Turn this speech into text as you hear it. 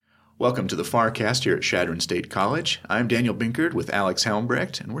Welcome to the FARcast here at Chadron State College. I'm Daniel Binkard with Alex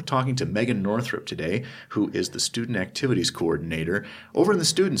Helmbrecht, and we're talking to Megan Northrup today, who is the Student Activities Coordinator over in the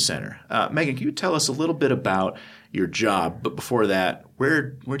Student Center. Megan, can you tell us a little bit about your job? But before that,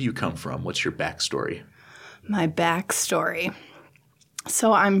 where do you come from? What's your backstory? My backstory.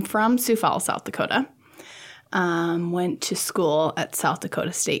 So I'm from Sioux Falls, South Dakota. Went to school at South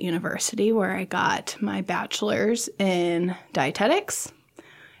Dakota State University where I got my bachelor's in dietetics,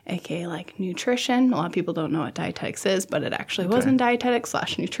 aka like nutrition. A lot of people don't know what dietetics is, but it actually was in dietetics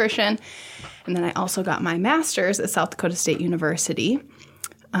 / nutrition. And then I also got my master's at South Dakota State University.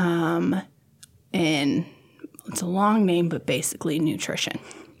 And it's a long name, but basically nutrition.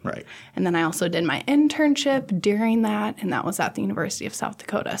 Right. And then I also did my internship during that, and that was at the University of South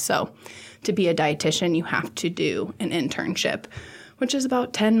Dakota. So to be a dietitian, you have to do an internship, which is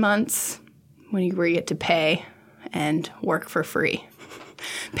about 10 months where you get to pay and work for free.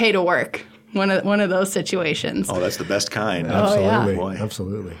 Pay to work. One of those situations. Oh, that's the best kind. Absolutely. Oh, yeah.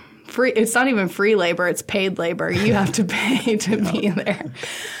 Absolutely. Free. It's not even free labor. It's paid labor. You have to pay to be there.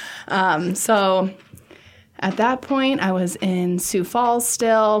 So at that point, I was in Sioux Falls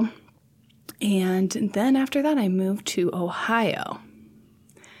still. And then after that, I moved to Ohio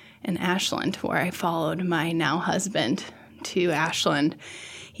in Ashland, where I followed my now husband to Ashland.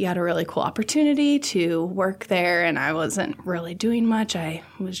 He had a really cool opportunity to work there, and I wasn't really doing much. I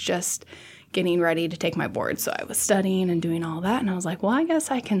was just getting ready to take my boards, so I was studying and doing all that, and I was like, well, I guess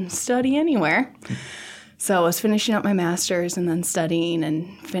I can study anywhere. So I was finishing up my master's and then studying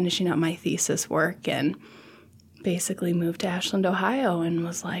and finishing up my thesis work, and basically moved to Ashland, Ohio, and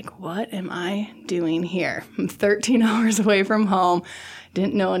was like, what am I doing here? I'm 13 hours away from home.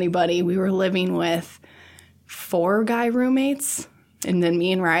 Didn't know anybody. We were living with 4 guy roommates, and then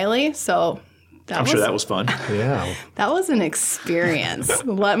me and Riley. So I'm sure that was fun. Yeah. that was an experience,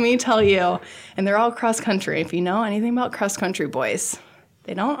 let me tell you. And they're all cross country. If you know anything about cross country boys,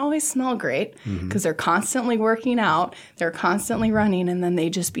 they don't always smell great because they're constantly working out, they're constantly running, and then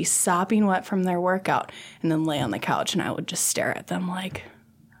they just be sopping wet from their workout and then lay on the couch, and I would just stare at them like,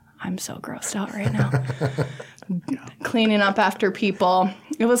 I'm so grossed out right now. Cleaning up after people.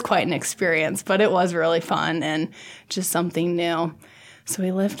 It was quite an experience, but it was really fun and just something new. So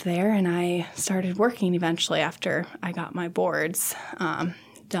we lived there, and I started working eventually after I got my boards done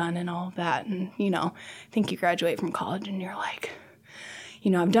and all of that. And, I think you graduate from college and you're like,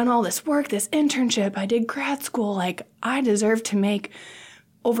 I've done all this work, this internship, I did grad school, like I deserve to make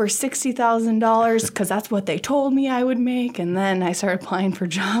over $60,000 because that's what they told me I would make. And then I started applying for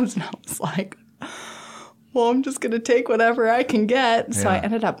jobs, and I was like, well, I'm just going to take whatever I can get. Yeah. So I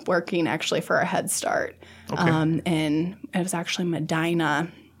ended up working actually for a Head Start. Okay. And it was actually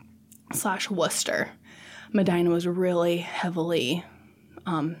Medina / Worcester. Medina was really heavily,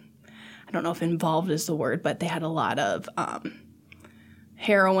 I don't know if involved is the word, but they had a lot of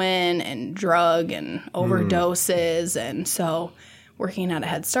heroin and drug and overdoses. And so working at a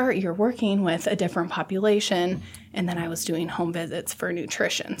Head Start, you're working with a different population. And then I was doing home visits for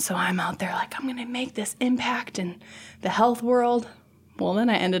nutrition. So I'm out there like, I'm going to make this impact in the health world. Well, then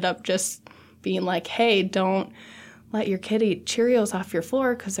I ended up just being like, hey, don't let your kid eat Cheerios off your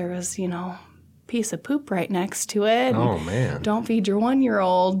floor because there was, piece of poop right next to it. Oh, man. Don't feed your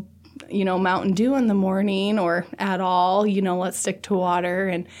 1-year-old, Mountain Dew in the morning or at all. Let's stick to water.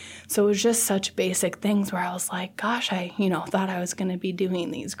 And so it was just such basic things where I was like, gosh, I, thought I was going to be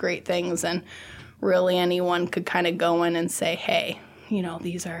doing these great things. And really anyone could kind of go in and say, hey,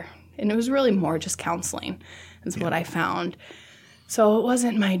 these are, and it was really more just counseling is what I found. So it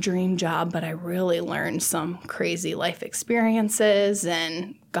wasn't my dream job, but I really learned some crazy life experiences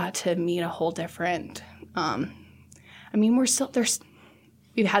and got to meet a whole different,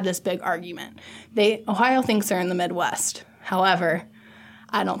 we've had this big argument. Ohio thinks they're in the Midwest. However,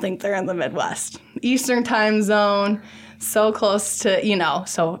 I don't think they're in the Midwest. Eastern time zone, so close to,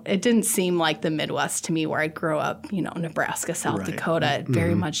 so it didn't seem like the Midwest to me where I grew up, Nebraska, South Dakota. It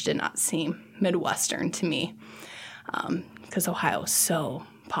very much did not seem Midwestern to me because Ohio is so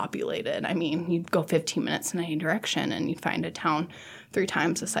populated. I mean, you'd go 15 minutes in any direction and you'd find a town 3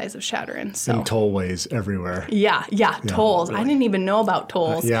 times the size of Chadron. So. And tollways everywhere. Yeah, tolls. Really. I didn't even know about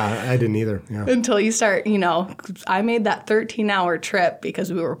tolls. I didn't either. Yeah. Until you start, I made that 13-hour trip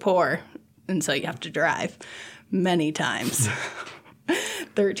because we were poor, and so you have to drive many times.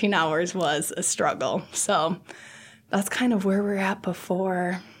 13 hours was a struggle. So that's kind of where we're at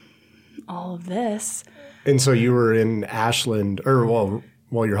before all of this. And so you were in Ashland, or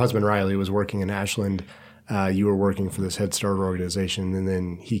while your husband Riley was working in Ashland, you were working for this Head Start organization, and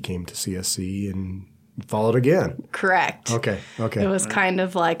then he came to CSC, and followed again. Correct. Okay. It was kind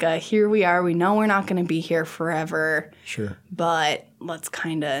of like a, here we are. We know we're not going to be here forever. Sure. But let's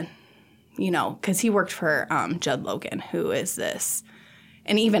kind of, because he worked for Judd Logan, who is this.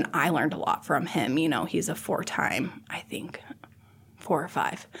 And even I learned a lot from him. He's a four or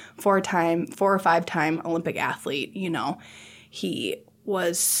five time Olympic athlete. He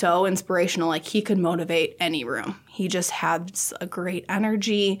was so inspirational. Like, he could motivate any room. He just had a great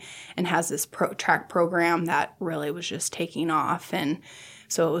energy and has this track program that really was just taking off. And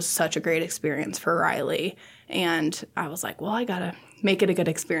so it was such a great experience for Riley. And I was like, well, I got to make it a good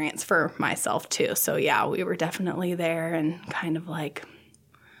experience for myself too. So yeah, we were definitely there and kind of like,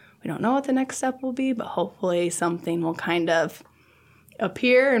 we don't know what the next step will be, but hopefully something will kind of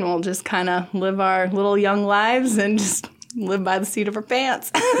appear and we'll just kind of live our little young lives and just live by the seat of our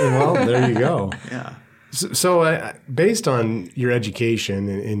pants. Well, there you go. Yeah. So based on your education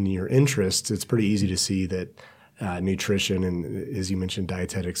and your interests, it's pretty easy to see that nutrition and, as you mentioned,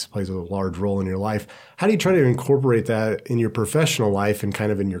 dietetics plays a large role in your life. How do you try to incorporate that in your professional life and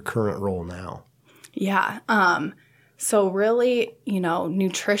kind of in your current role now? Yeah. So really,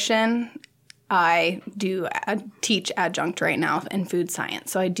 nutrition, I do teach adjunct right now in food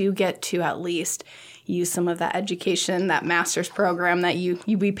science. So I do get to at least use some of that education, that master's program that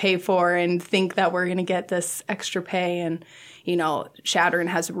we pay for and think that we're going to get this extra pay. And, Chadron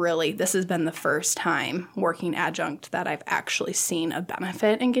this has been the first time working adjunct that I've actually seen a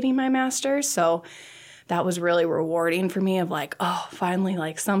benefit in getting my master's. So that was really rewarding for me of like, oh, finally,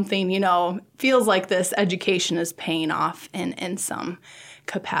 like something, feels like this education is paying off in some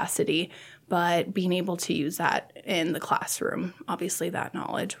capacity. But being able to use that in the classroom, obviously that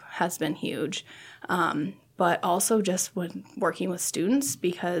knowledge has been huge. But also just when working with students,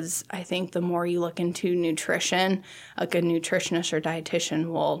 because I think the more you look into nutrition, a good nutritionist or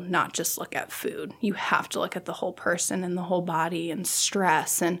dietitian will not just look at food. You have to look at the whole person and the whole body and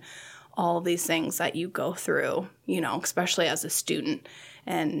stress and all of these things that you go through, especially as a student.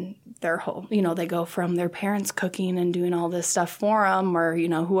 And their whole, they go from their parents cooking and doing all this stuff for them or,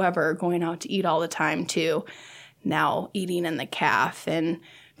 whoever going out to eat all the time to now eating in the caf and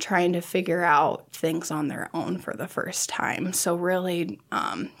trying to figure out things on their own for the first time. So really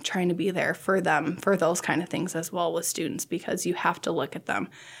trying to be there for them for those kind of things as well with students, because you have to look at them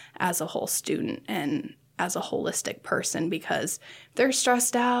as a whole student and as a holistic person, because they're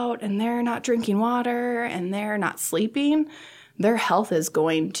stressed out and they're not drinking water and they're not sleeping, their health is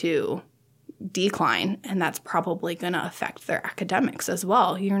going to decline, and that's probably going to affect their academics as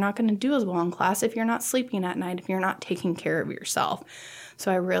well. You're not going to do as well in class if you're not sleeping at night, if you're not taking care of yourself.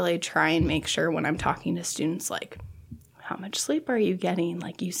 So I really try and make sure when I'm talking to students, like, how much sleep are you getting?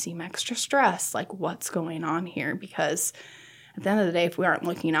 Like, you seem extra stressed. Like, what's going on here? Because at the end of the day, if we aren't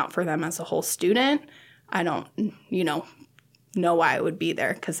looking out for them as a whole student, I don't, know why I would be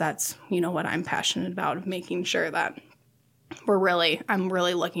there, because that's, what I'm passionate about, of making sure that I'm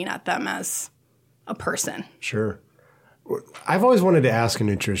really looking at them as a person. Sure. I've always wanted to ask a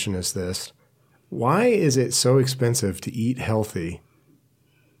nutritionist this. Why is it so expensive to eat healthy?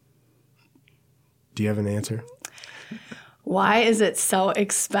 Do you have an answer? Why is it so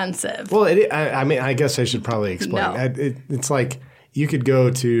expensive? Well, I guess I should probably explain. No. It's like you could go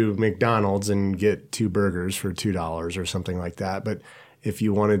to McDonald's and get 2 burgers for $2 or something like that. But if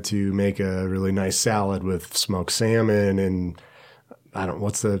you wanted to make a really nice salad with smoked salmon and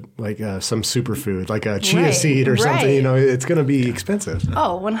some superfood, like a chia seed or something, it's going to be expensive.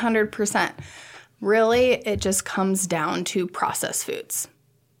 Oh, 100%. Really, it just comes down to processed foods.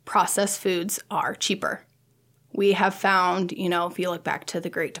 Processed foods are cheaper. We have found, if you look back to the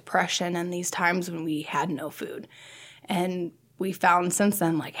Great Depression and these times when we had no food, and we found since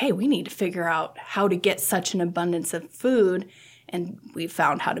then, like, hey, we need to figure out how to get such an abundance of food, and we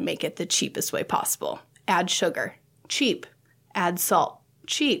found how to make it the cheapest way possible. Add sugar, cheap. Add salt,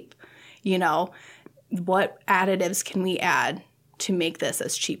 cheap. What additives can we add to make this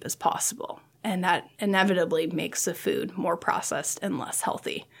as cheap as possible? And that inevitably makes the food more processed and less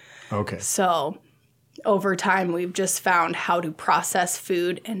healthy. Okay. So over time, we've just found how to process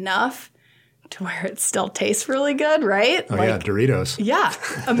food enough to where it still tastes really good, right? Oh, yeah, Doritos. Yeah,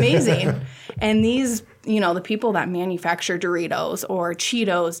 amazing. And these, the people that manufacture Doritos or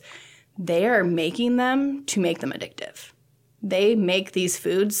Cheetos, they are making them to make them addictive. They make these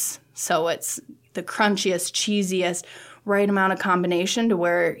foods so it's the crunchiest, cheesiest, right amount of combination to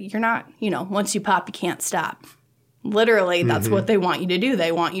where you're not, once you pop, you can't stop. Literally, that's what they want you to do.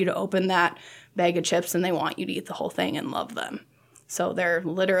 They want you to open that bag of chips and they want you to eat the whole thing and love them. So they're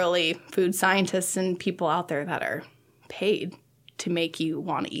literally food scientists and people out there that are paid to make you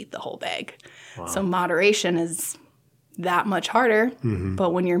want to eat the whole bag. Wow. So moderation is that much harder. Mm-hmm.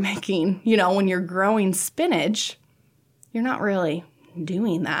 But when you're making, when you're growing spinach, you're not really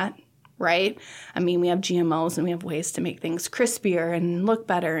doing that, right? I mean, we have GMOs and we have ways to make things crispier and look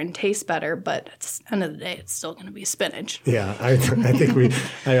better and taste better, but at the end of the day, it's still going to be spinach. Yeah, I think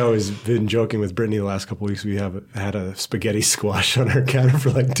I always been joking with Brittany the last couple of weeks. We have had a spaghetti squash on our counter for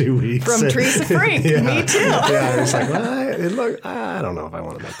like 2 weeks. From Teresa Frank, yeah, me too. Yeah, it's like, I don't know if I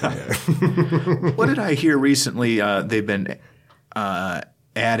want to make that. What did I hear recently? They've been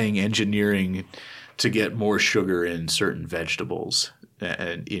adding engineering to get more sugar in certain vegetables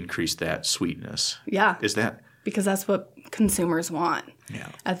and increase that sweetness. Yeah. Is that? Because that's what consumers want. Yeah.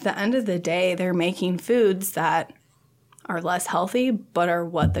 At the end of the day, they're making foods that are less healthy, but are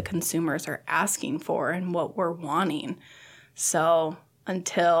what the consumers are asking for and what we're wanting. So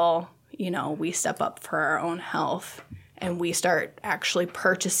until, we step up for our own health and we start actually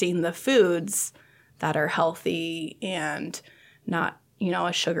purchasing the foods that are healthy and not,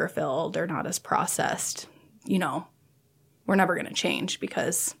 as sugar-filled or not as processed, we're never going to change,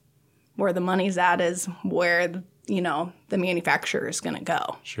 because where the money's at is where, the manufacturer is going to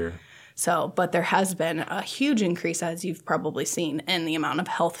go. Sure. So, but there has been a huge increase, as you've probably seen, in the amount of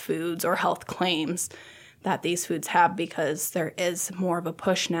health foods or health claims that these foods have, because there is more of a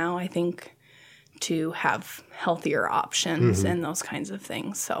push now, I think, to have healthier options and those kinds of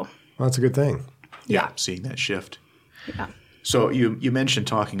things. So, well, that's a good thing. Yeah, seeing that shift. Yeah. So you mentioned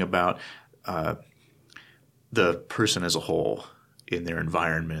talking about the person as a whole in their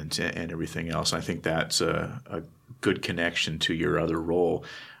environment and everything else. I think that's a good connection to your other role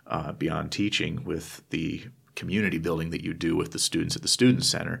beyond teaching, with the community building that you do with the students at the Student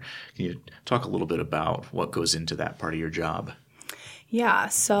Center. Can you talk a little bit about what goes into that part of your job? Yeah.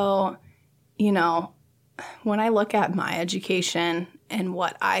 So, when I look at my education and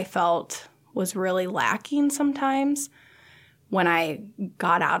what I felt was really lacking sometimes when I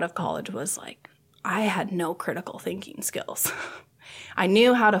got out of college was like, I had no critical thinking skills. I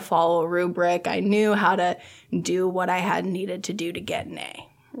knew how to follow a rubric. I knew how to do what I had needed to do to get an A,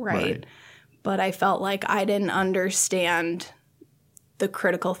 right? But I felt like I didn't understand the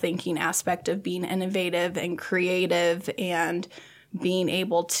critical thinking aspect of being innovative and creative and being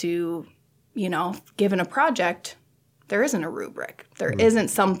able to, given a project, there isn't a rubric. There isn't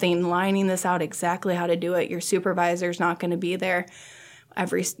something lining this out exactly how to do it. Your supervisor's not going to be there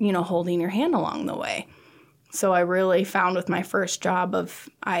holding your hand along the way. So I really found with my first job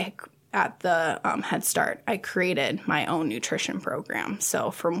at the Head Start, I created my own nutrition program.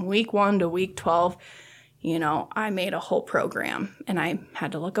 So from week 1 to week 12, I made a whole program, and I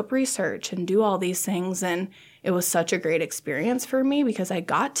had to look up research and do all these things. And it was such a great experience for me, because I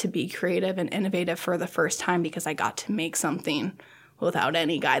got to be creative and innovative for the first time, because I got to make something without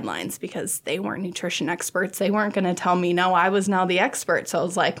any guidelines, because they weren't nutrition experts. They weren't going to tell me, no, I was now the expert. So I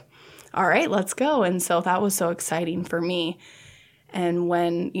was like, all right, let's go. And so that was so exciting for me. And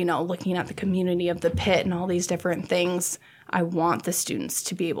when, looking at the community of the pit and all these different things, I want the students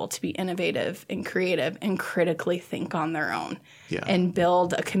to be able to be innovative and creative and critically think on their own and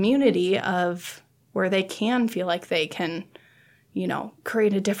build a community of where they can feel like they can,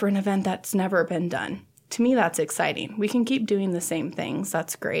 create a different event that's never been done. To me, that's exciting. We can keep doing the same things.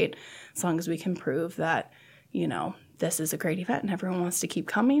 That's great, as long as we can prove that, this is a great event and everyone wants to keep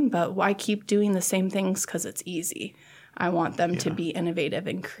coming. But why keep doing the same things because it's easy? I want them to be innovative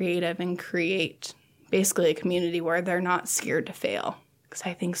and creative and create basically a community where they're not scared to fail. Because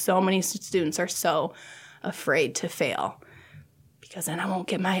I think so many students are so afraid to fail. Because then I won't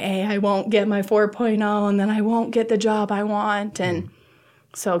get my A, I won't get my 4.0, and then I won't get the job I want. And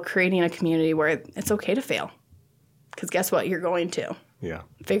so creating a community where it's okay to fail. Because guess what? You're going to. Yeah.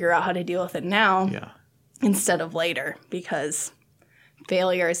 Figure out how to deal with it now instead of later, because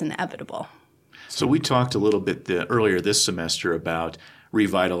failure is inevitable. So we talked a little bit earlier this semester about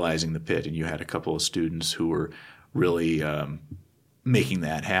revitalizing the pit, and you had a couple of students who were really making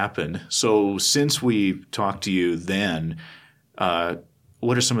that happen. So since we talked to you then,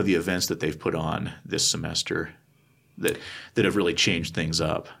 what are some of the events that they've put on this semester that have really changed things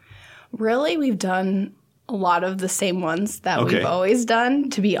up? Really, we've done a lot of the same ones that we've always done,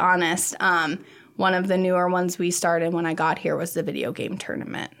 to be honest. One of the newer ones we started when I got here was the video game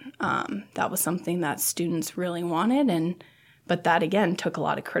tournament. That was something that students really wanted, but that, again, took a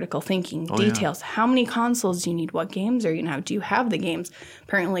lot of critical thinking, details. Yeah. How many consoles do you need? What games are you now? Do you have the games?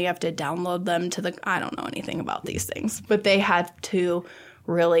 Apparently, you have to download them to I don't know anything about these things, but they had to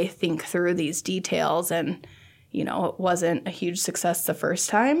really think through these details and, it wasn't a huge success the first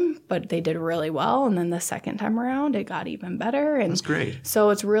time, but they did really well. And then the second time around, it got even better. And that's great. So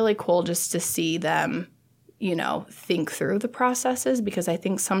it's really cool just to see them, think through the processes, because I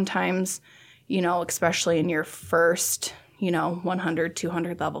think sometimes, especially in your first, 100,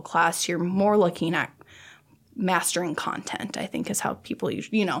 200 level class, you're more looking at mastering content, I think is how people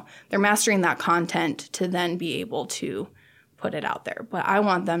usually, they're mastering that content to then be able to put it out there. But I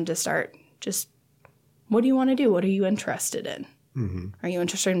want them to start just, what do you want to do? What are you interested in? Mm-hmm. Are you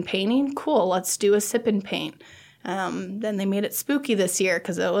interested in painting? Cool, let's do a sip and paint. Then they made it spooky this year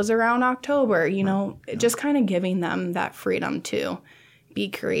because it was around October, just kind of giving them that freedom to be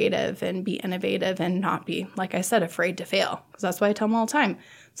creative and be innovative and not be, like I said, afraid to fail. Because that's why I tell them all the time,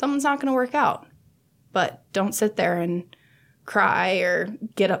 something's not going to work out. But don't sit there and cry or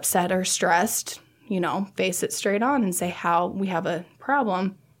get upset or stressed, face it straight on and say, how we have a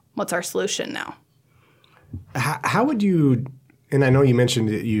problem, what's our solution now? How would you, and I know you mentioned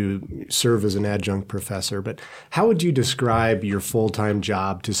that you serve as an adjunct professor, but how would you describe your full-time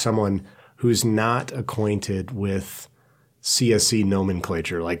job to someone who's not acquainted with CSC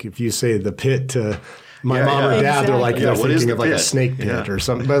nomenclature? Like if you say the pit to my mom or dad, they're like, they're thinking of like a snake pit or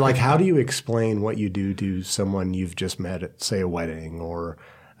something. But like, how do you explain what you do to someone you've just met at, say, a wedding or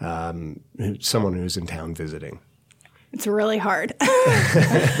someone who's in town visiting? It's really hard.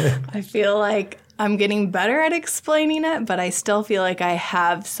 I feel like I'm getting better at explaining it, but I still feel like I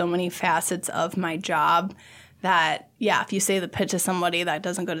have so many facets of my job that, if you say the pit to somebody that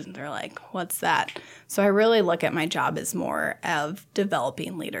doesn't go to, they're like, what's that? So I really look at my job as more of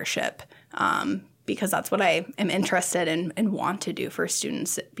developing leadership, because that's what I am interested in and want to do for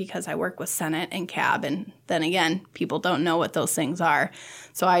students, because I work with Senate and CAB, and then again, people don't know what those things are.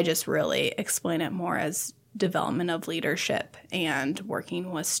 So I just really explain it more as development of leadership and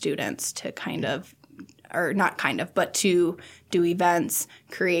working with students to but to do events,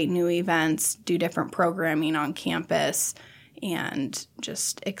 create new events, do different programming on campus, and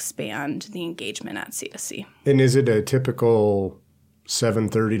just expand the engagement at CSC. And is it a typical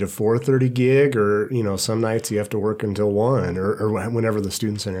 7:30 to 4:30 gig, or some nights you have to work until 1 or whenever the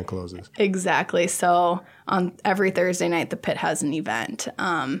student center closes? Exactly. So on every Thursday night, the pit has an event.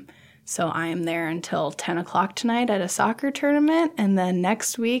 So I am there until 10 o'clock tonight at a soccer tournament, and then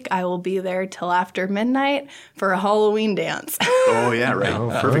next week I will be there till after midnight for a Halloween dance. Oh, yeah,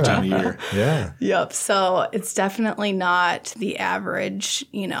 right. Perfect time of year. Yeah. Yep. So it's definitely not the average.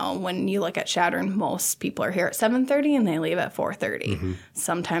 When you look at Chadron, most people are here at 7:30 and they leave at 4:30. Mm-hmm.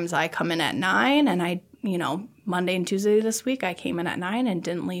 Sometimes I come in at 9, and Monday and Tuesday this week I came in at 9 and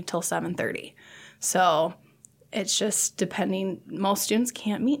didn't leave till 7:30. So it's just depending. Most students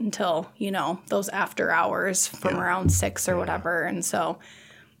can't meet until, those after hours from around 6 or whatever. And so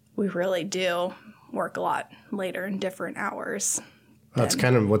we really do work a lot later in different hours. That's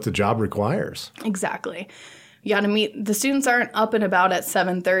kind of what the job requires. Exactly. You got to meet. The students aren't up and about at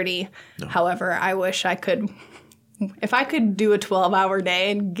 7:30. No. However, I wish I could. If I could do a 12-hour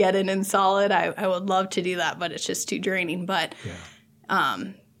day and get it in solid, I would love to do that, but it's just too draining. But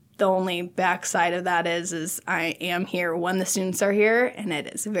the only backside of that is I am here when the students are here, and it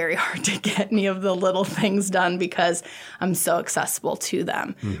is very hard to get any of the little things done because I'm so accessible to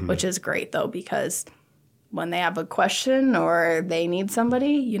them, which is great, though, because when they have a question or they need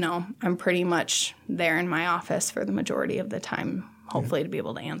somebody, I'm pretty much there in my office for the majority of the time, hopefully to be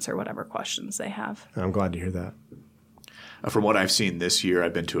able to answer whatever questions they have. I'm glad to hear that. From what I've seen this year,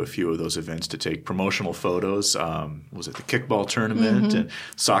 I've been to a few of those events to take promotional photos. Was it the kickball tournament? And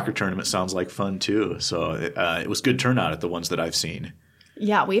soccer tournament sounds like fun, too. So it was good turnout at the ones that I've seen.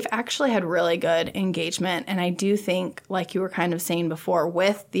 Yeah, we've actually had really good engagement. And I do think, like you were kind of saying before,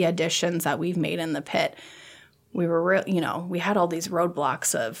 with the additions that we've made in the pit, we were we had all these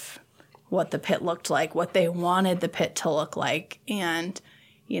roadblocks of what the pit looked like, what they wanted the pit to look like. And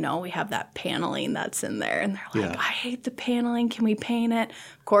we have that paneling that's in there. And they're like, I hate the paneling. Can we paint it?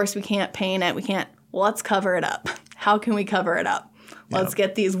 Of course, we can't paint it. Well, let's cover it up. How can we cover it up? Let's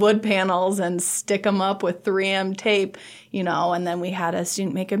get these wood panels and stick them up with 3M tape, and then we had a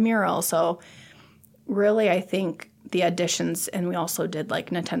student make a mural. So really, I think the additions, and we also did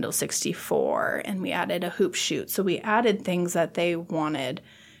like Nintendo 64, and we added a hoop shoot. So we added things that they wanted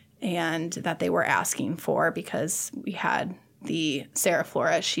and that they were asking for, because we had Sarah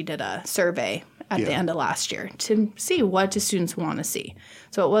Flores, she did a survey at the end of last year to see what do students want to see.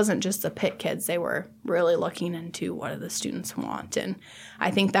 So it wasn't just the pit kids. They were really looking into what do the students want. And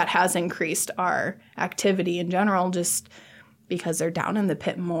I think that has increased our activity in general, just because they're down in the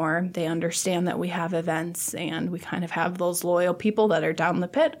pit more. They understand that we have events, and we kind of have those loyal people that are down in the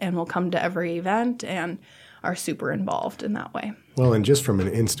pit and will come to every event and are super involved in that way. Well, and just from an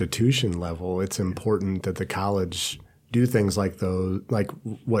institution level, it's important that the college do things like those, like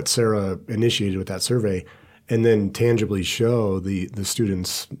what Sarah initiated with that survey, and then tangibly show the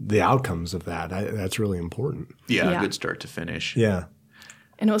students the outcomes of that. That's really important. Yeah, a good start to finish. Yeah.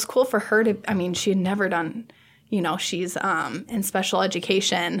 And it was cool for her to, I mean, she had never done, she's in special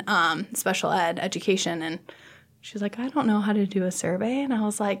education, special ed education. And she's like, I don't know how to do a survey. And I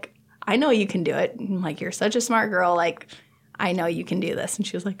was like, I know you can do it. And I'm like, you're such a smart girl. Like, I know you can do this. And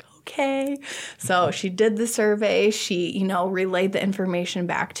she was like, okay. So she did the survey. She, relayed the information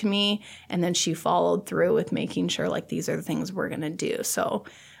back to me. And then she followed through with making sure, like, these are the things we're going to do. So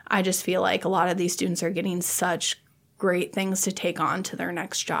I just feel like a lot of these students are getting such great things to take on to their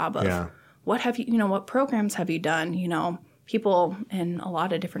next job of what have you, what programs have you done? People in a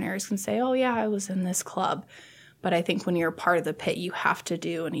lot of different areas can say, oh, yeah, I was in this club. But I think when you're a part of the pit, you have to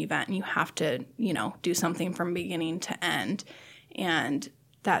do an event and you have to, do something from beginning to end. And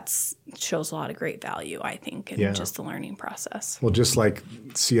that shows a lot of great value, I think, in just the learning process. Well, just like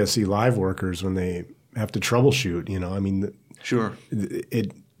CSC Live workers when they have to troubleshoot, Sure.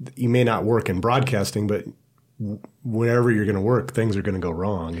 You may not work in broadcasting, but whenever you're going to work, things are going to go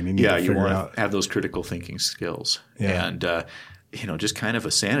wrong. And you need to figure out. Have those critical thinking skills. Yeah. And, just kind of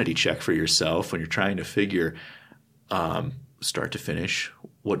a sanity check for yourself when you're trying to figure start to finish,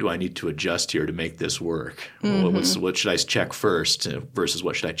 what do I need to adjust here to make this work? Mm-hmm. What should I check first versus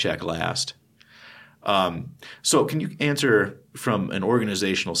what should I check last? So can you answer from an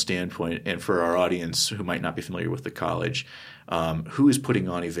organizational standpoint, and for our audience who might not be familiar with the college, who is putting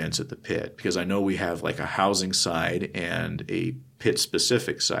on events at the pit? Because I know we have like a housing side and a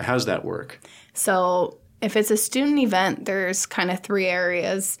pit-specific side. How does that work? So if it's a student event, there's kind of 3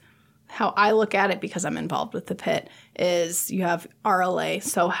 areas. How I look at it, because I'm involved with the pit, is you have RLA,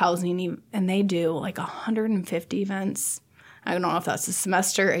 so housing, and they do like 150 events. I don't know if that's a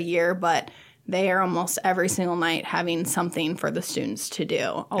semester, a year, but they are almost every single night having something for the students to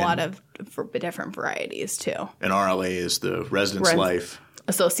do. A lot of different varieties too. And RLA is the Residence Life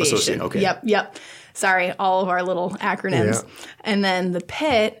Association. Okay. Yep. Sorry, all of our little acronyms. Yeah. And then the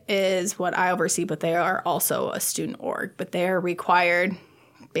pit is what I oversee, but they are also a student org. But they are required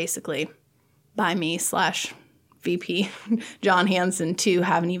basically by me / VP John Hansen to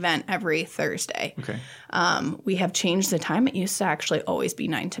have an event every Thursday. Okay. We have changed the time. It used to actually always be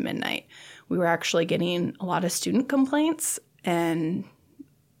 9 to midnight. We were actually getting a lot of student complaints and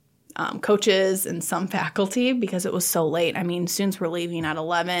coaches and some faculty because it was so late. I mean, students were leaving at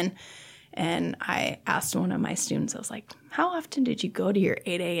 11, and I asked one of my students, I was like, how often did you go to your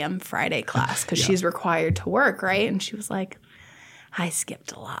 8 a.m. Friday class? Because she's required to work, right? And she was like, I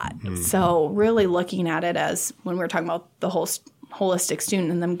skipped a lot. Mm-hmm. So really looking at it as when we were talking about the whole holistic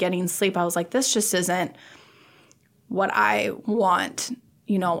student and them getting sleep, I was like, this just isn't what I want.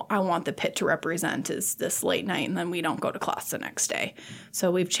 I want the pit to represent is this late night, and then we don't go to class the next day. So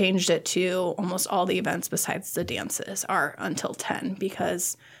we've changed it to almost all the events besides the dances are until 10,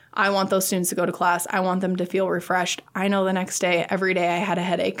 because I want those students to go to class. I want them to feel refreshed. I know the next day, every day I had a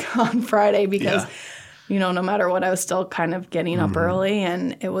headache on Friday because no matter what, I was still kind of getting up early,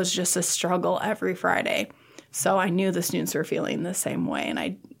 and it was just a struggle every Friday. So I knew the students were feeling the same way,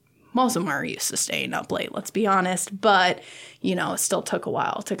 and most of them are used to staying up late, let's be honest. But, it still took a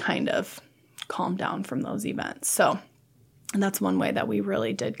while to kind of calm down from those events. So, and that's one way that we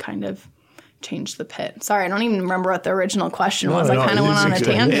really did kind of change the pit. Sorry, I don't even remember what the original question was. I kind of went on a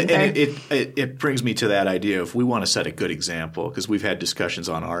tangent there. And it brings me to that idea of we want to set a good example, because we've had discussions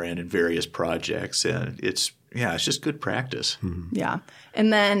on our end in various projects, and it's just good practice. Mm-hmm. Yeah.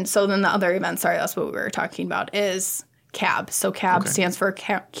 And then the other event, sorry, that's what we were talking about, is CAB. So CAB stands for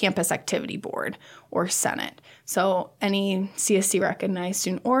Campus Activity Board, or Senate. So any CSC recognized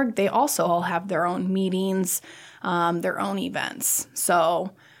student org, they also all have their own meetings, their own events.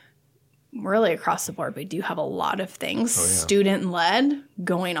 So really across the board, we do have a lot of things student-led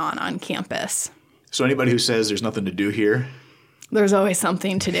going on campus. So anybody who says there's nothing to do here, there's always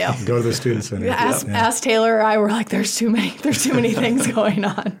something to do. Go to the student center. Ask Taylor or I, were like, there's too many things going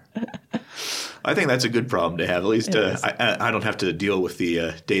on. I think that's a good problem to have. At least I don't have to deal with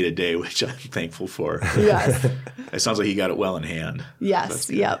the day-to-day, which I'm thankful for. Yes. It sounds like you got it well in hand. Yes,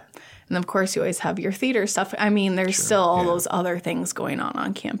 yep. And of course, you always have your theater stuff. I mean, there's still all those other things going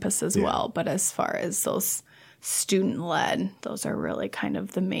on campus as well. But as far as those student-led, those are really kind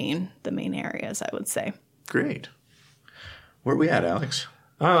of the main areas, I would say. Great. Where are we at, Alex?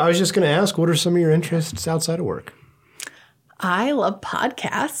 I was just going to ask, what are some of your interests outside of work? I love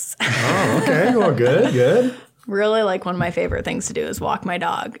podcasts. Oh, okay. Well, good. Really, like, one of my favorite things to do is walk my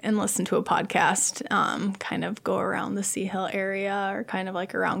dog and listen to a podcast, kind of go around the Sea Hill area or kind of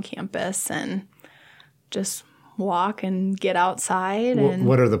like around campus and just walk and get outside. And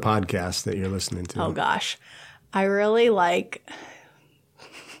what are the podcasts that you're listening to? oh gosh, I really like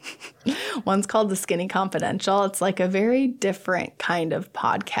one's called The Skinny Confidential. It's like a very different kind of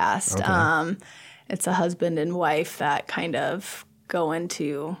podcast. Okay. It's a husband and wife that kind of go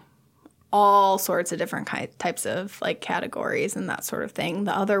into all sorts of different types of like categories and that sort of thing.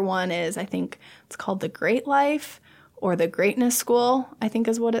 The other one is, I think it's called The Great Life or The Greatness School, I think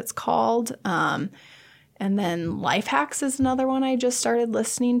is what it's called. And then Life Hacks is another one I just started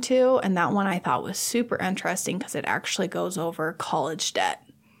listening to. And that one I thought was super interesting because it actually goes over college debt.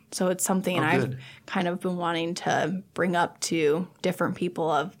 So it's something I've kind of been wanting to bring up to different people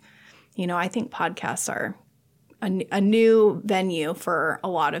of, I think podcasts are a new venue for a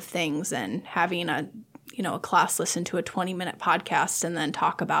lot of things, and having a class listen to a 20-minute podcast and then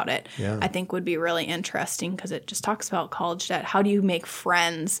talk about it, I think would be really interesting because it just talks about college debt. How do you make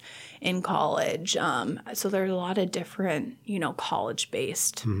friends in college? So there's a lot of different,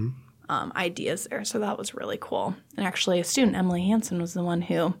 college-based ideas there. So that was really cool. And actually a student, Emily Hansen, was the one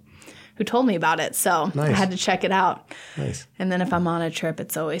who told me about it. So I had to check it out. Nice. And then if I'm on a trip,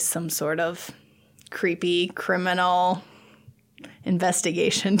 it's always some sort of creepy criminal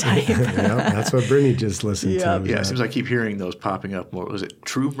investigation type. That's what Brittany just listened to. Yeah, it seems like I keep hearing those popping up more. Was it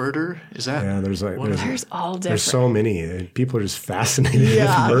True Murder? Is that? Yeah, there's all different. There's so many. People are just fascinated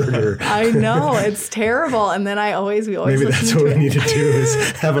with murder. I know. It's terrible. And then we always Maybe that's what we need to do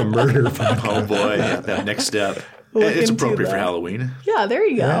is have a murder podcast. Oh boy, that next step. It's appropriate for Halloween. Yeah, there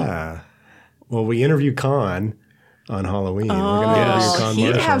you go. Yeah. Well, we interview Con on Halloween. We're going to interview Con he'd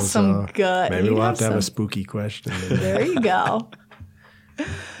Marshall. have some good. Maybe we'll have to have a spooky question. There you go.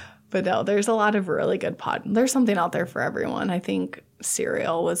 But no, there's a lot of really good There's something out there for everyone. I think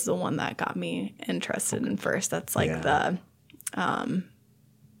Serial was the one that got me interested in first. That's like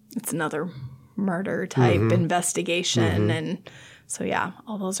it's another murder type investigation. And so, yeah,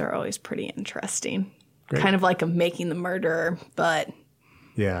 all those are always pretty interesting. Great. Kind of like a Making the Murderer, but,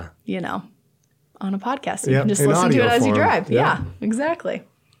 on a podcast. You can just listen to it as you drive. Yeah, exactly.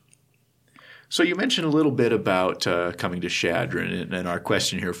 So you mentioned a little bit about coming to Chadron, and our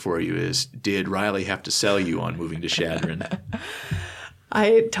question here for you is, did Riley have to sell you on moving to Chadron?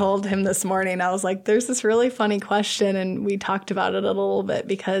 I told him this morning, I was like, there's this really funny question, and we talked about it a little bit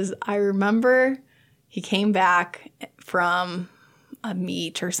because I remember he came back from a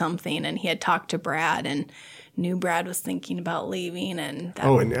meet or something, and he had talked to Brad and knew Brad was thinking about leaving. And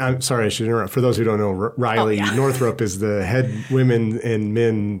I'm sorry, I should interrupt. For those who don't know, Riley Northrup is the head women and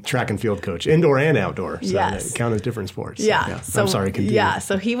men track and field coach, indoor and outdoor. So they count as different sports. So I'm sorry, continue. Yeah,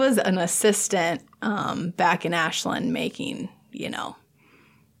 so he was an assistant back in Ashland making,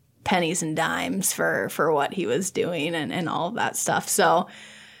 pennies and dimes for what he was doing and all of that stuff. So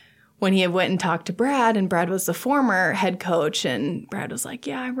when he went and talked to Brad, and Brad was the former head coach, and Brad was like,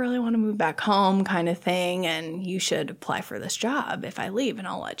 I really want to move back home kind of thing, and you should apply for this job if I leave, and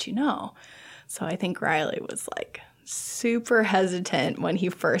I'll let you know. So I think Riley was like super hesitant when he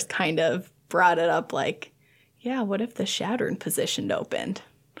first kind of brought it up, like, what if the Chadron position opened?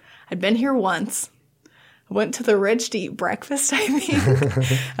 I'd been here once. Went to the Ridge to eat breakfast, I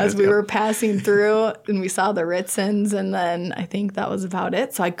think, as we were passing through, and we saw the Ritzens, and then I think that was about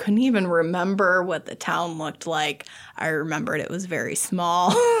it. So I couldn't even remember what the town looked like. I remembered it was very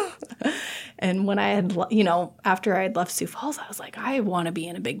small. And when I had, after I had left Sioux Falls, I was like, I want to be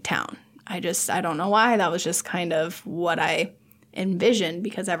in a big town. I don't know why. That was just kind of what I envisioned,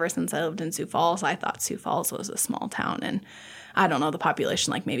 because ever since I lived in Sioux Falls, I thought Sioux Falls was a small town, and I don't know, the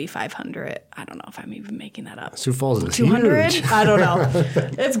population, like maybe 500. I don't know if I'm even making that up. Sioux Falls is 200? huge. I don't know.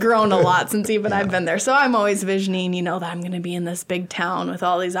 It's grown a lot since even I've been there. So I'm always visioning, that I'm going to be in this big town with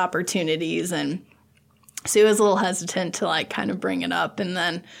all these opportunities. And so he was a little hesitant to like kind of bring it up. And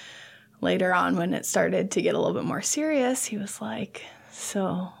then later on, when it started to get a little bit more serious, he was like,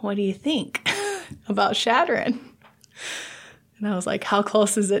 so what do you think about Chadron? And I was like, how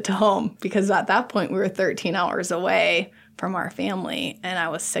close is it to home? Because at that point, we were 13 hours away from our family, and I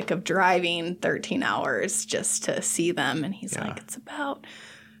was sick of driving 13 hours just to see them. And he's like, it's about,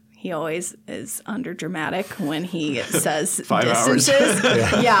 he always is under dramatic when he says 5 distances.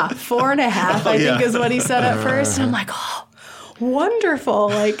 hours. 4.5, I think is what he said at first. And I'm like, oh,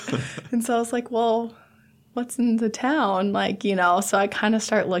 wonderful. And so I was like, well, what's in the town? So I kind of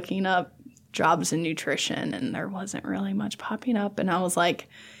start looking up jobs in nutrition, and there wasn't really much popping up. And I was like,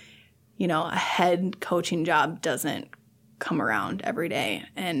 a head coaching job doesn't come around every day.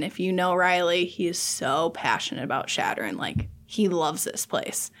 And if you know Riley, he is so passionate about Chadron. Like, he loves this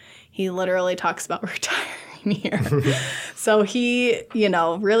place. He literally talks about retiring here. So he,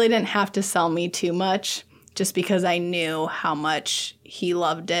 really didn't have to sell me too much just because I knew how much he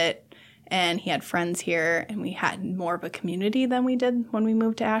loved it. And he had friends here, and we had more of a community than we did when we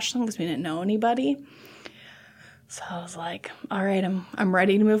moved to Ashland because we didn't know anybody. So I was like, all right, I'm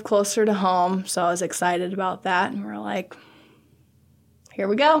ready to move closer to home. So I was excited about that. And we're like, here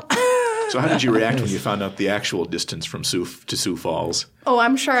we go. So how did you react when you found out the actual distance from Sioux to Sioux Falls? Oh,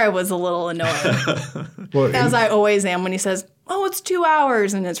 I'm sure I was a little annoyed. As I always am when he says, oh, it's 2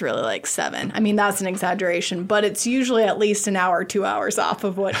 hours, and it's really like 7. I mean, that's an exaggeration, but it's usually at least an hour, 2 hours off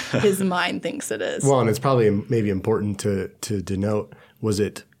of what his mind thinks it is. Well, and it's probably maybe important to denote, was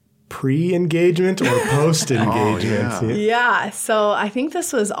it pre-engagement or post-engagement? Oh, yeah, so I think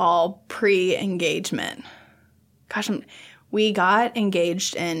this was all pre-engagement. Gosh, we got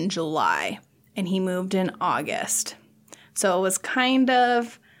engaged in July, and he moved in August. So it was kind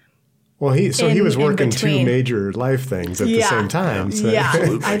of... Well, he was working two major life things at the same time. So. Yeah,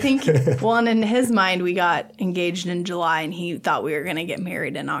 I think, well, and in his mind, we got engaged in July, and he thought we were going to get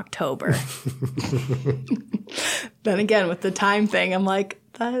married in October. Then again, with the time thing, I'm like,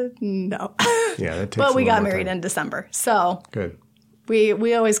 no. Yeah, that takes But we got more married time. in December. So Good.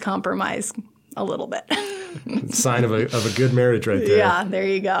 We always compromise a little bit. Sign of a good marriage right there. Yeah, there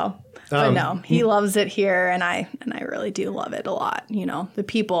you go. But no, he loves it here, and I really do love it a lot. The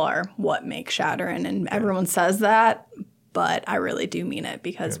people are what makes Chadron, and everyone says that, but I really do mean it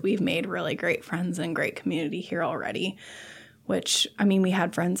because we've made really great friends and great community here already, which, I mean, we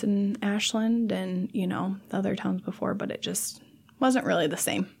had friends in Ashland and, the other towns before, but it just wasn't really the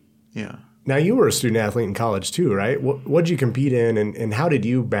same. Yeah. Now, you were a student athlete in college too, right? What did you compete in, and how did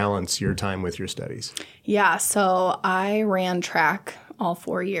you balance your time with your studies? Yeah, so I ran track all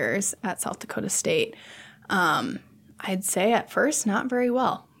 4 years at South Dakota State. I'd say at first not very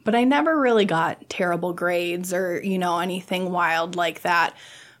well, but I never really got terrible grades or, anything wild like that.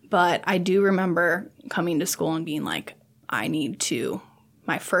 But I do remember coming to school and being like,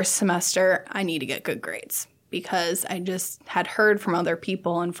 my first semester, I need to get good grades. Because I just had heard from other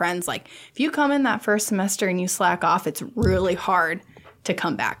people and friends, like, if you come in that first semester and you slack off, it's really hard to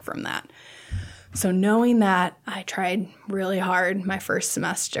come back from that. So knowing that, I tried really hard my first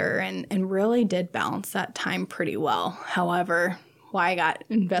semester and really did balance that time pretty well. However, why I got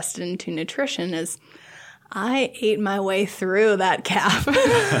invested into nutrition is I ate my way through that calf.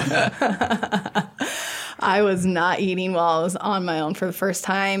 I was not eating while I was on my own for the first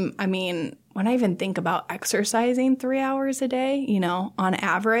time. I mean, when I even think about exercising 3 hours a day, on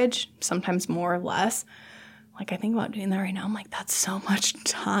average, sometimes more or less, like I think about doing that right now, I'm like, that's so much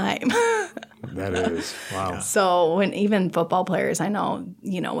time. That is. Wow. So when even football players, I know,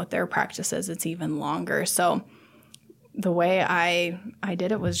 with their practices, it's even longer. So the way I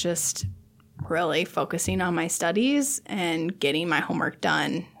did it was just really focusing on my studies and getting my homework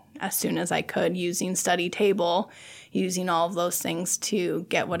done as soon as I could, using study table, using all of those things to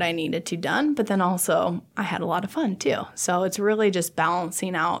get what I needed to done. But then also I had a lot of fun too. So it's really just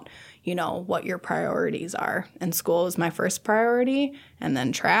balancing out, what your priorities are. And school was my first priority, and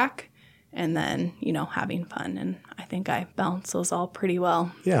then track, and then, having fun. And I think I balanced those all pretty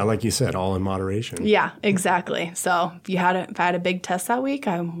well. Yeah, like you said, all in moderation. Yeah, exactly. So if I had a big test that week,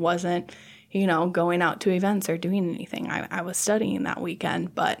 I wasn't, going out to events or doing anything. I was studying that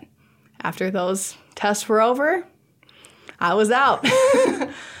weekend. But after those tests were over, I was out.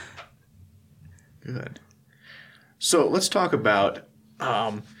 Good. So let's talk about,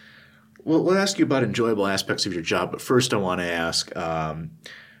 we'll ask you about enjoyable aspects of your job, but first I want to ask,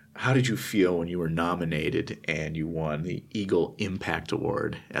 how did you feel when you were nominated and you won the Eagle Impact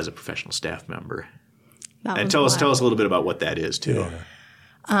Award as a professional staff member? And tell us a little bit about what that is too.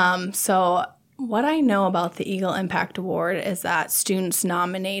 Yeah. So what I know about the Eagle Impact Award is that students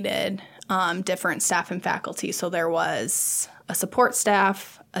nominated different staff and faculty. So there was a support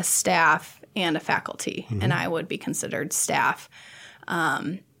staff, a staff, and a faculty, and I would be considered staff.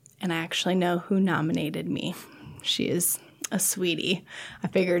 And I actually know who nominated me. She is a sweetie. I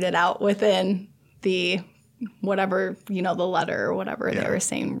figured it out within the whatever, the letter or whatever they were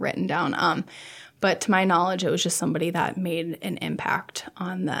saying written down. But to my knowledge, it was just somebody that made an impact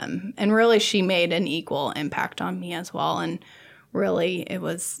on them. And really, she made an equal impact on me as well. And really, it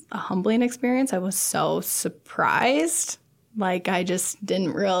was a humbling experience. I was so surprised. Like, I just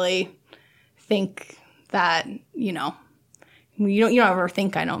didn't really think that, you don't ever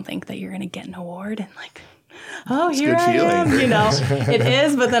think, I don't think, that you're going to get an award and, like, here I am. It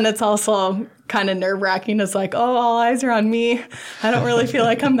is, but then it's also kind of nerve-wracking. It's like, oh, all eyes are on me. I don't really feel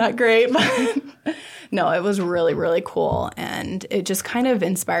like I'm that great. But no, it was really, really cool. And it just kind of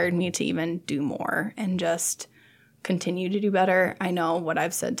inspired me to even do more and just continue to do better. I know what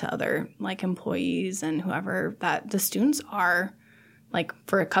I've said to other employees and whoever, that the students are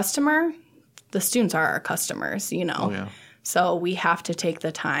for a customer, the students are our customers, Oh, yeah. So we have to take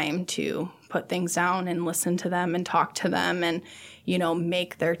the time to put things down and listen to them and talk to them and,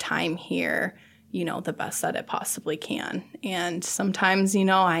 make their time here, the best that it possibly can. And sometimes,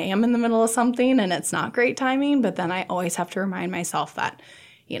 I am in the middle of something and it's not great timing, but then I always have to remind myself that,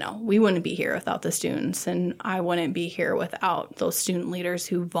 we wouldn't be here without the students, and I wouldn't be here without those student leaders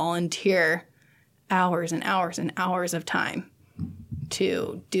who volunteer hours and hours and hours of time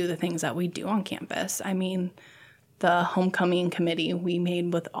to do the things that we do on campus. I mean, the homecoming committee we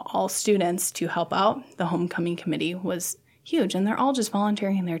made with all students to help out, the homecoming committee was huge, and they're all just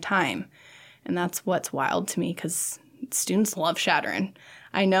volunteering their time. And that's what's wild to me, because students love Shadron.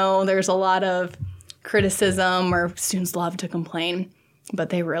 I know there's a lot of criticism or students love to complain, but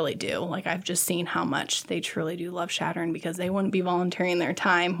they really do. I've just seen how much they truly do love Shadron, because they wouldn't be volunteering their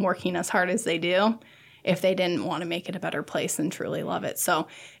time, working as hard as they do, if they didn't want to make it a better place and truly love it. So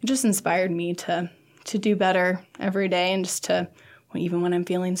it just inspired me to do better every day, and just to, even when I'm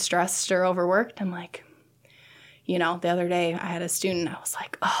feeling stressed or overworked, I'm like, the other day I had a student, I was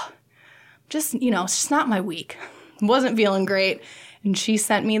like, oh, just, it's just not my week. Wasn't feeling great. And she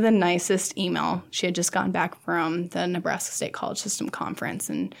sent me the nicest email. She had just gotten back from the Nebraska State College System Conference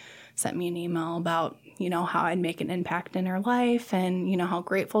and sent me an email about, how I'd make an impact in her life and, how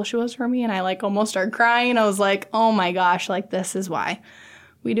grateful she was for me. And I almost started crying. I was like, oh my gosh, this is why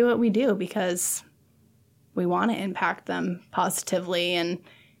we do what we do, because we want to impact them positively. And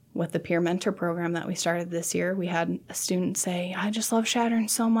with the peer mentor program that we started this year, we had a student say, I just love Shadron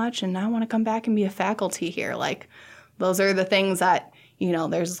so much, and I want to come back and be a faculty here. Those are the things that,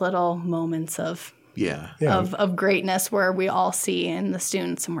 there's little moments of of greatness where we all see in the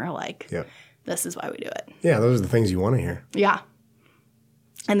students, and we're like, this is why we do it. Yeah, those are the things you want to hear. Yeah.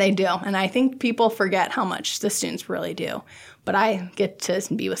 And they do. And I think people forget how much the students really do. But I get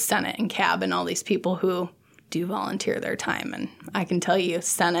to be with Senate and CAB and all these people who do volunteer their time. And I can tell you,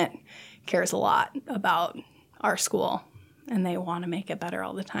 Senate cares a lot about our school, and they want to make it better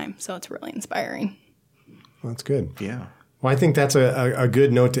all the time. So it's really inspiring. Well, that's good. Yeah. Well, I think that's a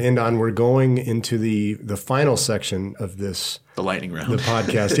good note to end on. We're going into the final section of this. The lightning round. The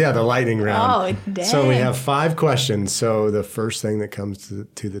podcast. Yeah, the lightning round. Oh, dang. So we have 5 questions. So the first thing that comes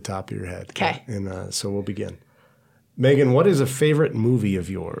to the top of your head. Okay. And so we'll begin. Megan, what is a favorite movie of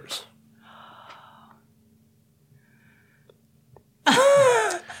yours?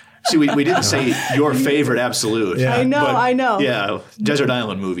 See, we didn't say your favorite absolute. Yeah. I know. Yeah, Desert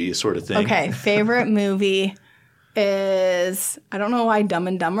Island movie sort of thing. Okay, favorite movie is, I don't know why Dumb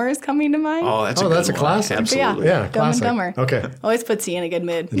and Dumber is coming to mind. Oh, that's a good one. Classic. Absolutely. Yeah, Dumb classic. and Dumber. Okay. Always puts you in a good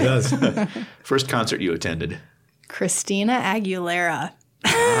mood. It does. First concert you attended? Christina Aguilera.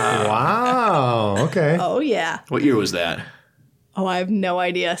 Wow. Okay. Oh, yeah. What year was that? Oh, I have no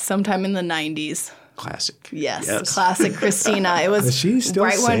idea. Sometime in the 90s. Classic. Yes. Classic Christina. It was Does she still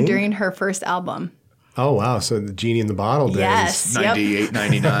right sing? when during her first album. Oh, wow. So the Genie in the Bottle days. Yes. Yep. 98,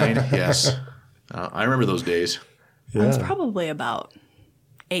 99. Yes. I remember those days. Yeah. I was probably about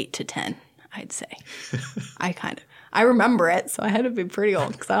 8 to 10, I'd say. I remember it, so I had to be pretty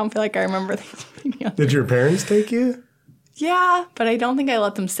old, because I don't feel like I remember things being young. Did your parents take you? Yeah, but I don't think I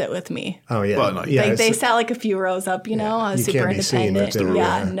let them sit with me. Oh, yeah. Well, no, yeah. They sat a few rows up, I was You super can't be seen, independent. that's the rule.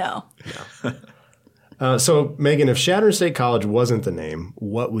 Yeah, no. So, Megan, if Shadron State College wasn't the name,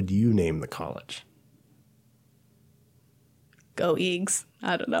 what would you name the college? Go Eags.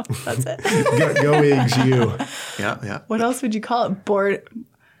 I don't know. That's it. Go Eags, you. Yeah. What else would you call it? Board.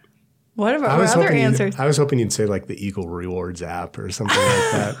 What are I our was other hoping answers? I was hoping you'd say the Eagle Rewards app or something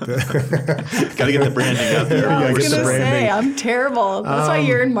like that. Got to get the branding out there. I Yeah, was get the going to branding. say, I'm terrible. That's why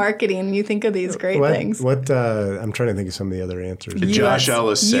you're in marketing. You think of these great things. I'm trying to think of some of the other answers. Josh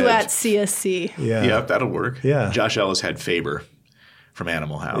Ellis said. You at CSC. Yeah. Yep, that'll work. Yeah. Josh Ellis had Faber from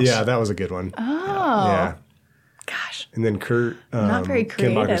Animal House. Yeah, that was a good one. Oh. Yeah. Gosh. And then Kurt Not very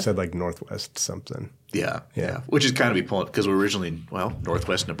Kim Barker creative. said Northwest something. Yeah. Which is kind of be pulling, because we're originally,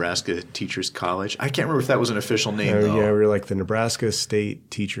 Northwest Nebraska Teachers College. I can't remember if that was an official name, though. Yeah, we were the Nebraska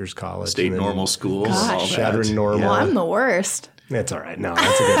State Teachers College. State and then Normal Schools. Gosh. All that. Shadron Normal. Well, I'm the worst. That's all right. No,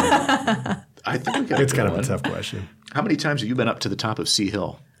 that's a good one. I think we got It's a kind good of a one. tough question. How many times have you been up to the top of Sea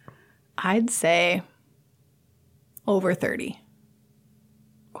Hill? I'd say over 30.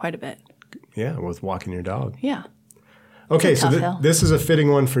 Quite a bit. Yeah, with walking your dog. Yeah. Okay, It's a so tough hill. this is a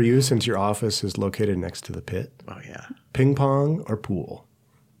fitting one for you since your office is located next to the pit. Oh, yeah. Ping pong or pool?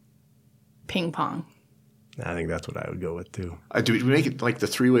 Ping pong. I think that's what I would go with too. Do we make it like the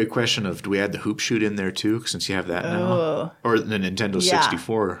three-way question of do we add the hoop shoot in there too, since you have that now? Or the Nintendo Yeah.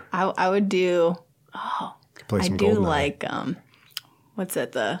 64? I would do. Play I some do GoldenEye. like what's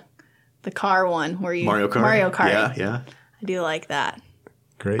it, the car one where you Mario Kart? Mario Kart. Yeah, yeah. I do like that.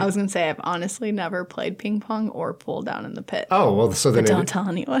 Great. I was gonna say I've honestly never played ping pong or pool down in the pit. Oh, well, so then But don't tell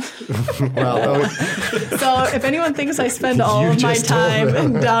anyone. well, So if anyone thinks I spend all You of my just told time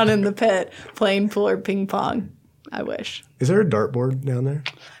them. down in the pit playing pool or ping pong, I wish. is there a dartboard down there?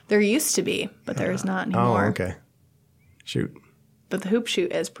 There used to be, but there is not Oh, anymore. okay. Shoot. But the hoop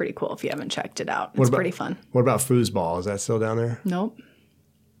shoot is pretty cool if you haven't checked it out. It's pretty fun. What about foosball? Is that still down there? Nope.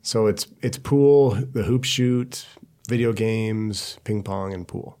 So it's pool, the hoop shoot, video games, ping pong, and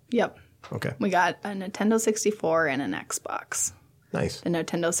pool. Yep. Okay. We got a Nintendo 64 and an Xbox. Nice. The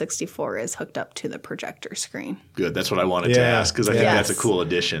Nintendo 64 is hooked up to the projector screen. Good. That's what I wanted to Yeah. ask because I think Yes. that's a cool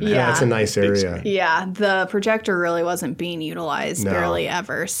addition. Yeah. That's a nice area. screen. Yeah, the projector really wasn't being utilized No. barely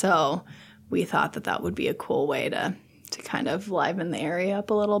ever, so we thought that would be a cool way to kind of liven the area up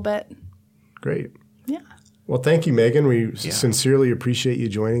a little bit. Great. Yeah. Well, thank you, Megan. We sincerely appreciate you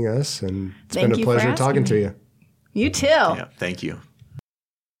joining us, and it's Thank been a you for pleasure asking talking to me. you. You too. Yeah. Thank you.